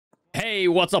Hey,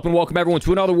 what's up and welcome everyone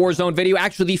to another Warzone video,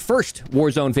 actually the first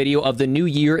Warzone video of the new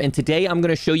year, and today I'm going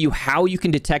to show you how you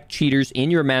can detect cheaters in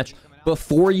your match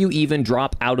before you even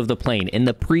drop out of the plane. In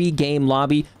the pre-game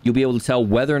lobby, you'll be able to tell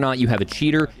whether or not you have a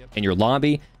cheater in your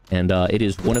lobby, and it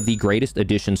is one of the greatest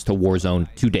additions to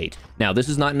Warzone to date. Now, this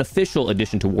is not an official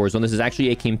addition to Warzone, this is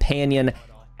actually a companion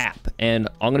app, and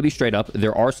I'm going to be straight up,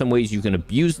 there are some ways you can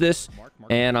abuse this,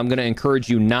 and I'm going to encourage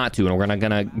you not to, and we're not going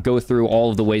to go through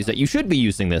all of the ways that you should be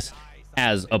using this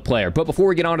as a player. But before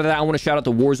we get on to that, I want to shout out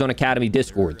the Warzone Academy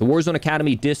Discord. The Warzone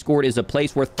Academy Discord is a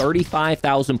place where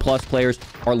 35,000 plus players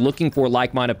are looking for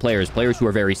like-minded players who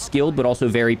are very skilled but also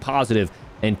very positive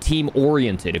and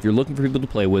team-oriented. If you're looking for people to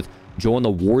play with, join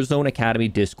the Warzone Academy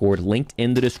Discord, linked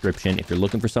in the description. If you're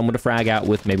looking for someone to frag out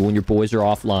with, maybe when your boys are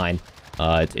offline,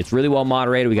 it's really well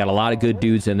moderated. We got a lot of good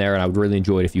dudes in there, and I would really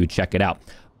enjoy it if you would check it out.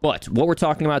 But what we're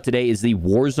talking about today is the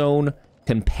Warzone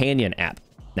companion app.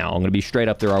 Now, I'm going to be straight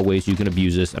up. There are ways you can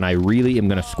abuse this, and I really am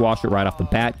going to squash it right off the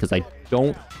bat because I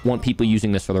don't want people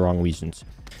using this for the wrong reasons.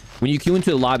 When you queue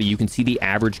into the lobby, you can see the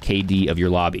average KD of your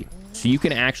lobby. So you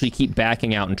can actually keep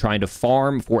backing out and trying to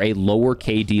farm for a lower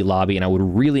KD lobby, and I would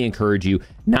really encourage you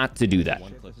not to do that.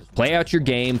 Play out your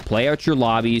game, play out your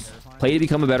lobbies, play to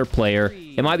become a better player.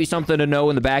 It might be something to know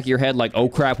in the back of your head like, oh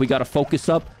crap, we got to focus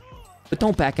up. But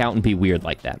don't back out and be weird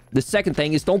like that. The second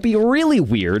thing is don't be really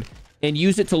weird and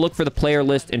use it to look for the player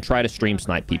list and try to stream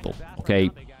snipe people. Okay,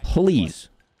 please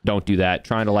don't do that.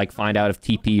 Trying to like find out if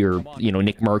TP or, you know,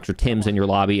 Nick Mercs or Tim's in your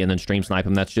lobby and then stream snipe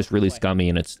them. That's just really scummy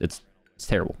and it's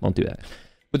terrible. Don't do that.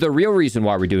 But the real reason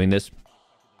why we're doing this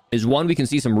is, one, we can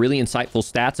see some really insightful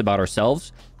stats about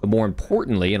ourselves, but more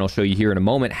importantly, and I'll show you here in a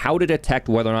moment, how to detect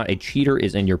whether or not a cheater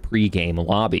is in your pre-game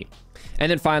lobby. And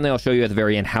then finally, I'll show you at the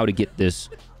very end how to get this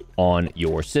on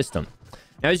your system.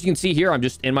 Now, as you can see here, I'm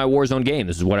just in my Warzone game.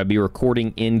 This is what I'd be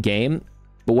recording in-game.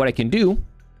 But what I can do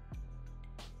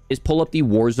is pull up the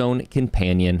Warzone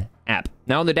Companion app.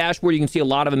 Now, on the dashboard, you can see a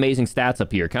lot of amazing stats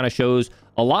up here. Kind of shows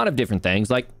a lot of different things,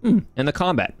 like in the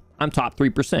combat, I'm top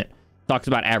 3%. Talks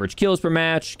about average kills per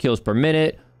match, kills per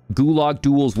minute, gulag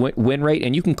duels win rate,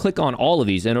 and you can click on all of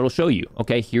these, and it'll show you,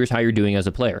 okay, here's how you're doing as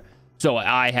a player. So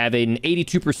I have an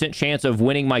 82% chance of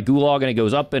winning my gulag, and it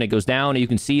goes up and it goes down. And you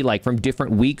can see like from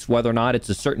different weeks whether or not it's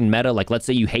a certain meta. Like let's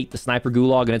say you hate the sniper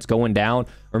gulag and it's going down,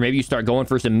 or maybe you start going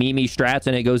for some meme strats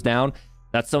and it goes down.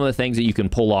 That's some of the things that you can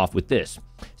pull off with this.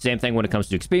 Same thing when it comes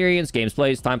to experience, games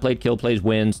plays, time played, kill plays,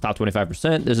 wins, top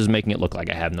 25%. This is making it look like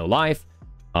I have no life.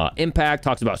 Impact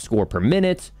talks about score per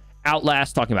minute.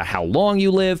 Outlast talking about how long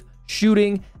you live.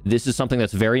 Shooting, this is something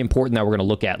that's very important that we're going to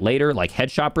look at later, like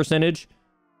headshot percentage.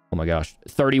 Oh my gosh,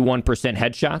 31%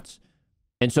 headshots.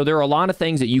 And so there are a lot of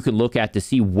things that you can look at to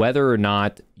see whether or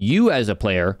not you as a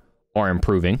player are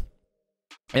improving,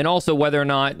 and also whether or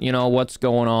not, you know, what's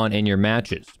going on in your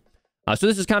matches. So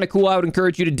this is kind of cool. I would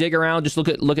encourage you to dig around, just look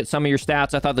at some of your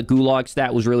stats. I thought the gulag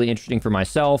stat was really interesting for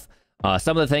myself.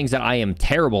 Some of the things that I am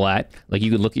terrible at, like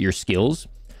you could look at your skills.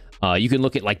 You can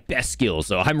look at like best skills.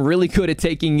 So I'm really good at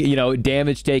taking, you know,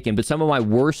 damage taken, but some of my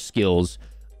worst skills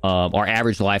our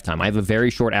average lifetime. I have a very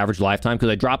short average lifetime because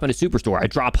I drop into Superstore. I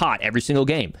drop hot every single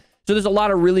game. So there's a lot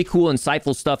of really cool,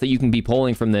 insightful stuff that you can be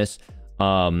pulling from this.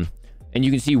 And you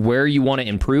can see where you want to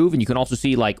improve. And you can also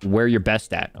see like where you're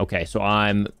best at. Okay, so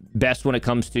I'm best when it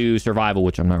comes to survival,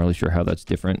 which I'm not really sure how that's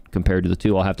different compared to the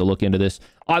two. I'll have to look into this.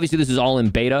 Obviously, this is all in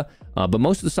beta, but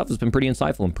most of the stuff has been pretty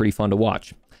insightful and pretty fun to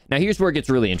watch. Now, here's where it gets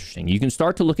really interesting. You can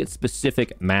start to look at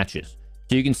specific matches.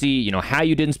 So you can see, you know, how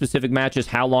you did in specific matches,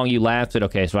 how long you lasted.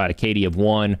 Okay, so I had a KD of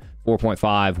 1,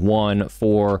 4.5, 1,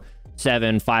 4,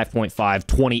 7, 5.5,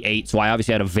 28. So I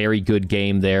obviously had a very good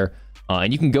game there.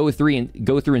 And you can go through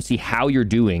and see how you're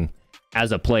doing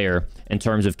as a player in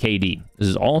terms of KD. This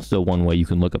is also one way you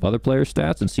can look up other player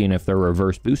stats and seeing if they're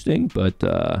reverse boosting, but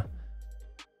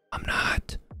I'm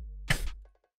not.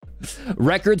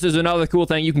 Records is another cool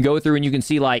thing. You can go through and you can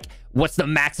see like what's the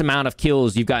max amount of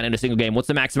kills you've gotten in a single game, what's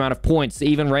the max amount of points,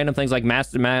 even random things like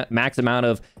max amount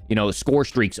of, you know, score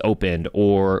streaks opened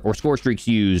or score streaks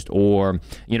used, or,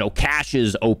 you know,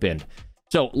 caches opened.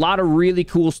 So a lot of really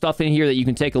cool stuff in here that you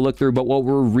can take a look through, but what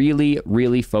we're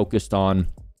really focused on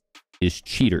is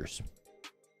cheaters.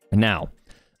 Now,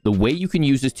 the way you can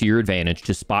use this to your advantage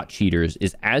to spot cheaters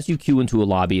is as you queue into a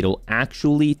lobby, it'll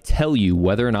actually tell you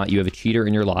whether or not you have a cheater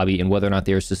in your lobby and whether or not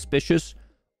they're suspicious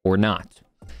or not.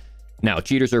 Now,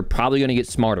 cheaters are probably going to get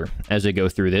smarter as they go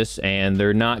through this, and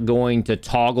they're not going to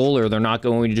toggle, or they're not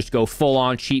going to just go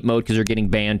full-on cheat mode because they're getting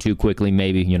banned too quickly.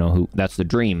 Maybe, you know, that's the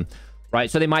dream,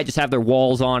 right? So they might just have their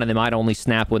walls on, and they might only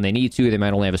snap when they need to. They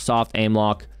might only have a soft aim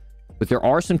lock. But there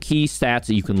are some key stats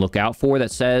that you can look out for that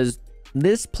says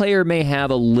this player may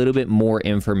have a little bit more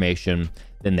information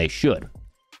than they should.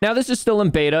 Now, this is still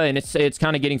in beta, and it's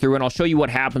kind of getting through, and I'll show you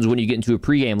what happens when you get into a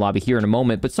pregame lobby here in a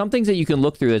moment, but some things that you can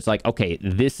look through that's like, okay,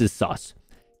 this is sus.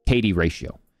 KD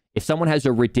ratio. If someone has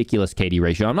a ridiculous KD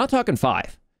ratio, I'm not talking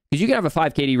 5, because you can have a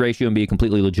 5 KD ratio and be a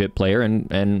completely legit player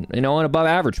and you know, an above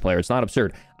average player. It's not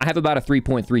absurd. I have about a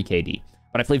 3.3 KD,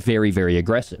 but I play very, very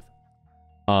aggressive.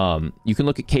 You can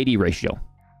look at KD ratio.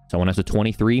 Someone has a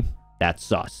 23, that's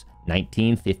sus.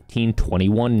 19, 15,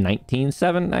 21, 19,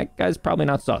 7, that guy's probably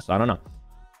not sus. I don't know.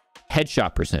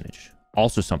 Headshot percentage,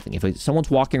 also something. If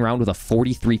someone's walking around with a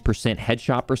 43%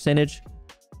 headshot percentage,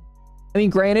 I mean,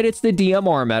 granted, it's the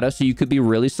DMR meta, so you could be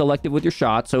really selective with your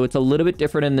shots, so it's a little bit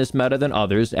different in this meta than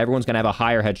others. Everyone's going to have a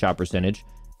higher headshot percentage,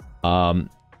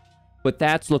 but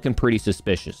that's looking pretty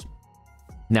suspicious.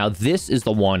 Now, this is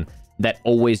the one that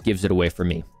always gives it away for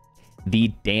me.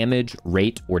 The damage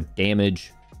rate or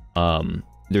damage,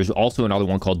 there's also another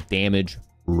one called damage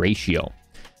ratio.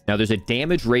 Now, there's a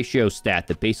damage ratio stat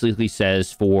that basically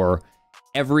says for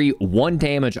every 1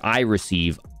 damage I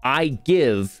receive, I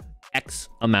give X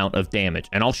amount of damage.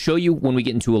 And I'll show you when we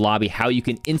get into a lobby how you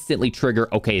can instantly trigger,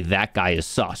 okay, that guy is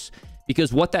sus.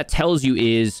 Because what that tells you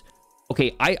is,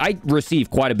 okay, I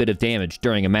receive quite a bit of damage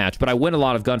during a match, but I win a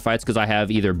lot of gunfights because I have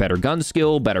either better gun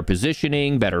skill, better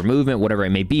positioning, better movement, whatever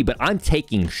it may be, but I'm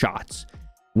taking shots.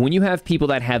 When you have people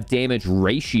that have damage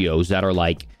ratios that are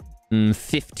like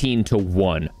 15 to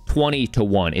 1, 20 to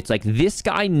 1. It's like this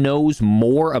guy knows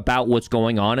more about what's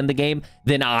going on in the game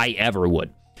than I ever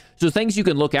would. So things you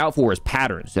can look out for is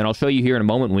patterns. And I'll show you here in a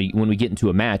moment when we get into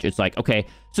a match. It's like, okay,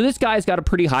 so this guy's got a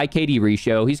pretty high KD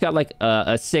ratio. He's got like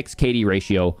a 6 KD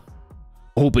ratio.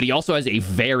 Oh, but he also has a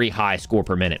very high score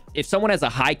per minute. If someone has a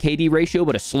high KD ratio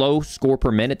but a slow score per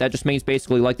minute, that just means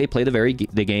basically like they play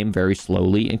the game very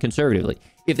slowly and conservatively.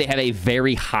 If they have a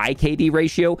very high KD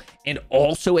ratio and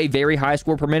also a very high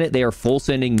score per minute, they are full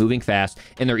sending, moving fast,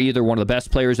 and they're either one of the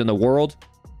best players in the world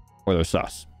or they're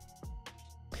sus.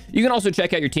 You can also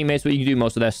check out your teammates, but you can do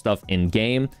most of that stuff in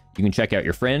game. You can check out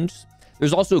your friends.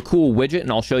 There's also a cool widget,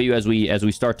 and I'll show you as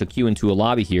we start to queue into a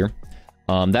lobby here,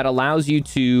 that allows you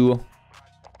to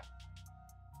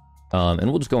and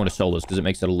we'll just go into solos because it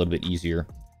makes it a little bit easier.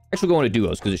 Actually, we'll go into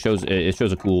duos because it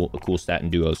shows a cool stat in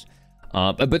duos.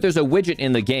 But there's a widget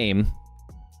in the game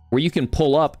where you can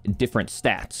pull up different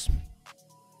stats.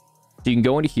 So you can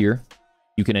go into here,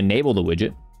 you can enable the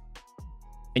widget,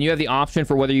 and you have the option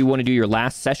for whether you want to do your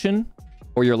last session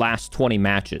or your last 20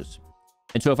 matches.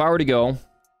 And so if I were to go,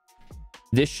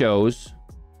 this shows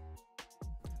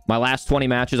my last 20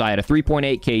 matches. I had a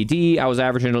 3.8 KD. I was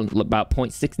averaging about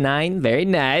 0.69. Very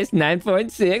nice.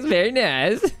 9.6. Very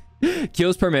nice.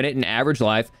 Kills per minute in average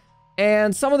life.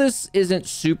 And some of this isn't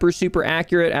super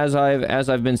accurate as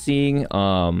I've been seeing.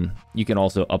 You can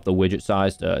also up the widget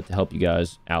size to help you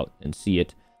guys out and see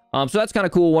it. So that's kind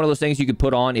of cool. One of those things you could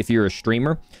put on if you're a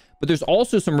streamer. But there's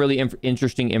also some really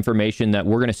interesting information that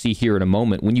we're going to see here in a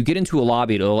moment. When you get into a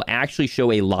lobby, it'll actually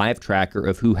show a live tracker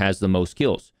of who has the most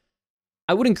kills.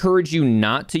 I would encourage you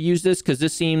not to use this because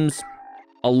this seems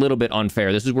a little bit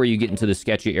unfair. This is where you get into the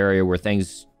sketchy area where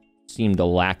things seem to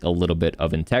lack a little bit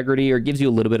of integrity or gives you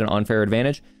a little bit of an unfair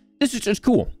advantage. This is just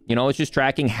cool. You know, it's just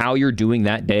tracking how you're doing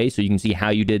that day so you can see how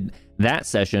you did that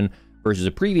session versus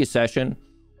a previous session.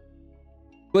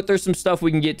 But there's some stuff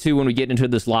we can get to when we get into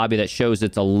this lobby that shows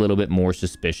it's a little bit more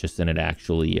suspicious than it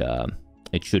actually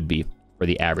it should be for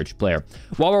the average player.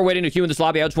 While we're waiting to queue in this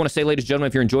lobby, I just want to say, ladies and gentlemen,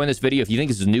 if you're enjoying this video, if you think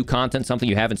this is new content, something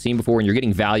you haven't seen before, and you're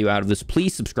getting value out of this,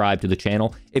 please subscribe to the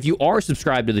channel. If you are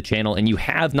subscribed to the channel and you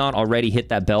have not already hit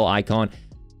that bell icon,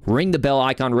 ring the bell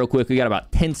icon real quick. We got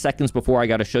about 10 seconds before I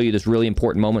got to show you this really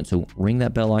important moment. So ring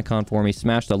that bell icon for me,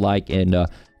 smash the like, and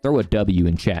throw a W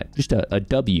in chat. Just a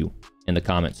W in the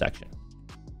comment section.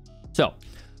 So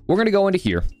we're going to go into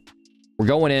here. We're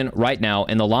going in right now,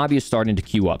 and the lobby is starting to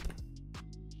queue up.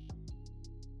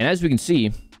 And as we can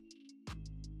see,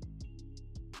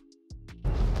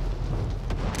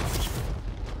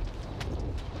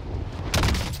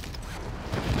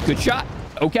 good shot.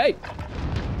 Okay.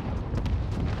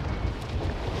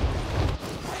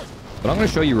 But I'm going to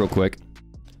show you real quick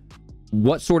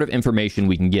what sort of information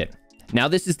we can get. Now,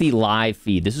 this is the live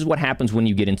feed. This is what happens when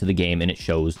you get into the game and it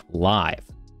shows live.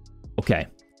 Okay,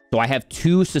 so I have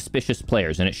 2 suspicious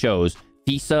players, and it shows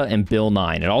Fisa and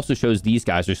Bill9. It also shows these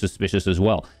guys are suspicious as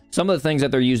well. Some of the things that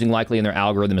they're using likely in their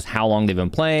algorithm is how long they've been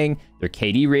playing, their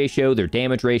KD ratio, their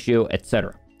damage ratio,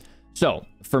 etc. So,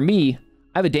 for me,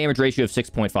 I have a damage ratio of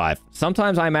 6.5.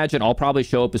 Sometimes I imagine I'll probably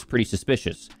show up as pretty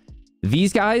suspicious.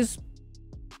 These guys,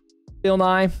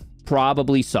 Bill9,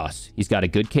 probably sus. He's got a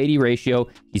good KD ratio.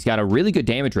 He's got a really good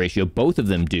damage ratio. Both of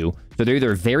them do. So they're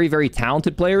either very, very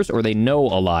talented players or they know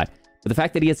a lot. But the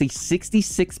fact that he has a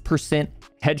 66%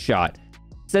 headshot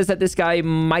says that this guy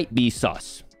might be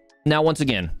sus. Now, once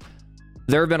again,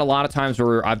 there have been a lot of times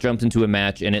where I've jumped into a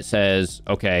match and it says,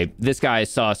 okay, this guy is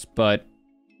sus, but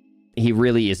he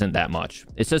really isn't that much.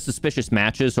 It says suspicious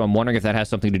matches, so I'm wondering if that has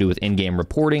something to do with in-game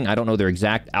reporting. I don't know their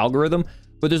exact algorithm,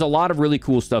 but there's a lot of really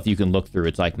cool stuff you can look through.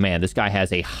 It's like, man, this guy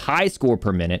has a high score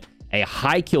per minute, a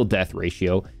high kill death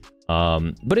ratio,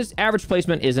 but his average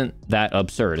placement isn't that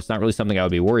absurd. It's not really something I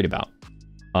would be worried about.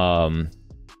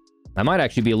 I might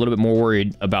actually be a little bit more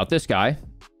worried about this guy,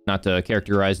 not to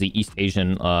characterize the East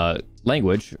Asian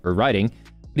language or writing,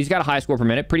 but he's got a high score per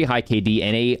minute, pretty high KD,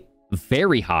 and a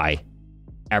very high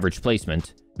average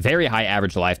placement, very high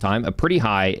average lifetime, a pretty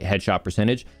high headshot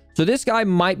percentage. So this guy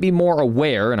might be more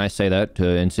aware, and I say that to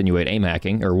insinuate aim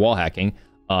hacking or wall hacking,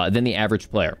 than the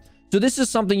average player. So this is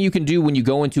something you can do when you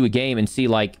go into a game and see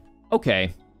like,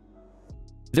 okay,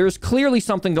 there's clearly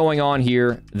something going on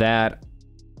here that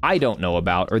I don't know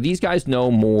about, or these guys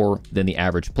know more than the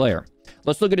average player.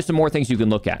 Let's look at some more things you can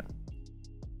look at.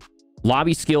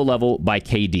 Lobby skill level by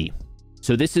KD.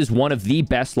 So this is one of the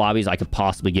best lobbies I could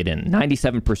possibly get in.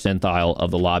 97th percentile of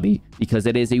the lobby because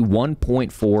it is a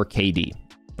 1.4 KD.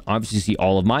 Obviously, you see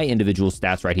all of my individual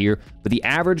stats right here, but the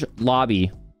average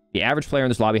lobby, the average player in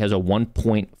this lobby has a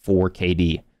 1.4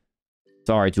 KD.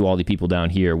 Sorry to all the people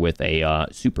down here with a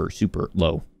super, super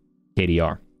low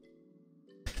KDR.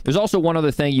 There's also one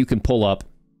other thing you can pull up,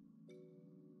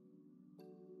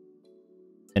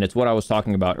 and it's what I was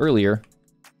talking about earlier.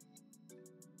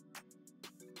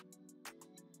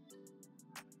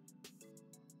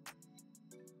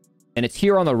 And it's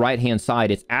here on the right-hand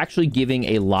side. It's actually giving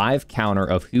a live counter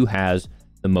of who has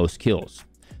the most kills.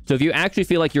 So if you actually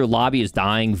feel like your lobby is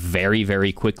dying very,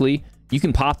 very quickly, you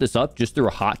can pop this up just through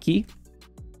a hotkey.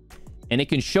 And it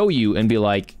can show you and be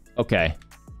like, okay,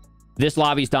 this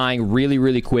lobby's dying really,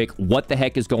 really quick. What the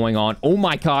heck is going on? Oh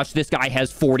my gosh, this guy has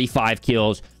 45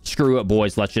 kills. Screw it,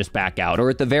 boys. Let's just back out. Or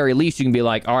at the very least, you can be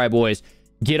like, all right, boys,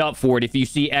 get up for it. If you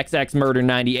see XX Murder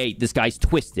 98, this guy's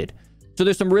twisted. So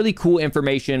there's some really cool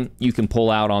information you can pull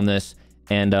out on this.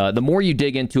 And the more you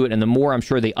dig into it and the more I'm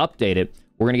sure they update it,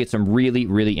 we're going to get some really,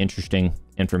 really interesting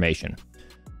information.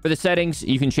 For the settings,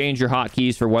 you can change your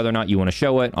hotkeys for whether or not you want to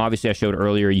show it. Obviously, I showed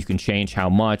earlier, you can change how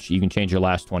much. You can change your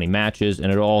last 20 matches, and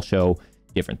it'll all show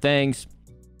different things.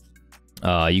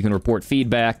 You can report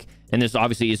feedback. And this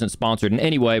obviously isn't sponsored in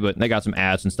any way, but they got some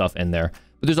ads and stuff in there.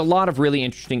 But there's a lot of really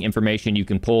interesting information you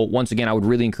can pull. Once again, I would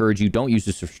really encourage you, don't use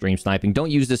this for stream sniping. Don't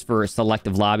use this for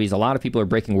selective lobbies. A lot of people are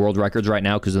breaking world records right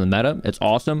now because of the meta. It's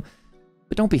awesome.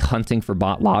 But don't be hunting for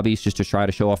bot lobbies just to try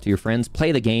to show off to your friends.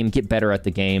 Play the game. Get better at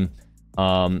the game.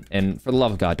 And for the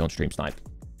love of God, don't stream snipe.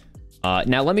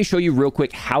 Now, let me show you real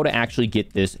quick how to actually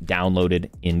get this downloaded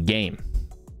in-game.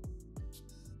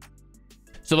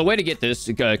 So the way to get this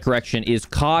correction is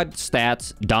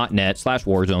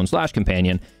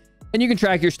codstats.net/warzone/companion. And you can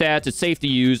track your stats. It's safe to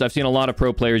use. I've seen a lot of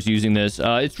pro players using this.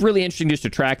 It's really interesting just to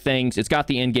track things. It's got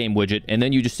the in-game widget. And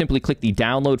then you just simply click the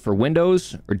download for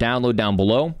Windows or download down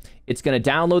below. It's going to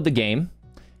download the game.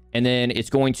 And then it's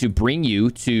going to bring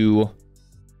you to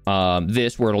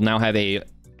this, where it'll now have a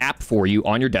app for you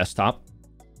on your desktop.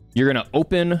 You're going to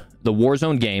open the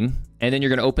Warzone game. And then you're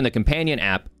going to open the companion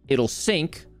app. It'll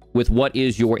sync with what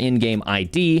is your in-game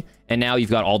ID, and now you've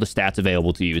got all the stats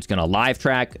available to you. It's going to live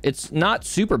track. It's not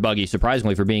super buggy,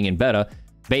 surprisingly, for being in beta,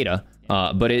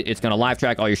 but it's going to live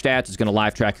track all your stats. It's going to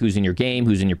live track who's in your game,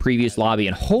 who's in your previous lobby,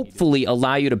 and hopefully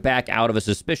allow you to back out of a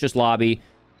suspicious lobby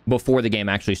before the game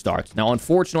actually starts. Now,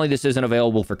 unfortunately, this isn't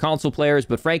available for console players,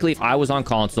 but frankly, if I was on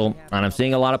console, and I'm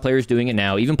seeing a lot of players doing it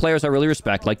now, even players I really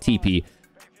respect, like TP,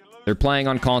 they're playing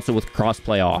on console with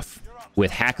crossplay off,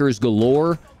 with hackers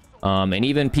galore, and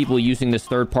even people using this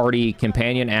third-party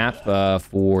companion app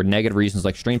for negative reasons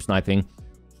like stream sniping.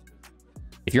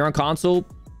 If you're on console,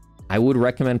 I would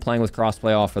recommend playing with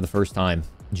crossplay off for the first time,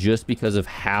 just because of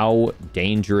how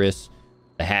dangerous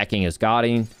the hacking is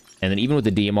getting. And then even with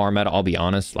the DMR meta, I'll be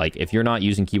honest, like if you're not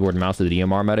using keyboard and mouse with the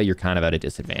DMR meta, you're kind of at a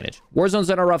disadvantage. Warzone's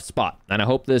in a rough spot, and I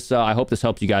hope this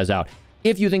helps you guys out.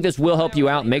 If you think this will help you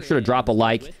out, make sure to drop a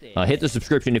like, hit the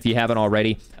subscription if you haven't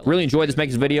already. Really enjoyed this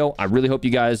making this video. I really hope you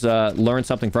guys learned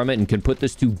something from it and can put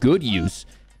this to good use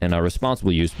and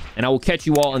responsible use. And I will catch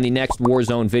you all in the next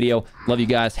Warzone video. Love you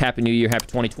guys. Happy New Year. Happy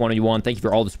 2021. Thank you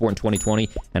for all the support in 2020.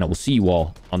 And I will see you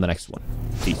all on the next one.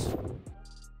 Peace.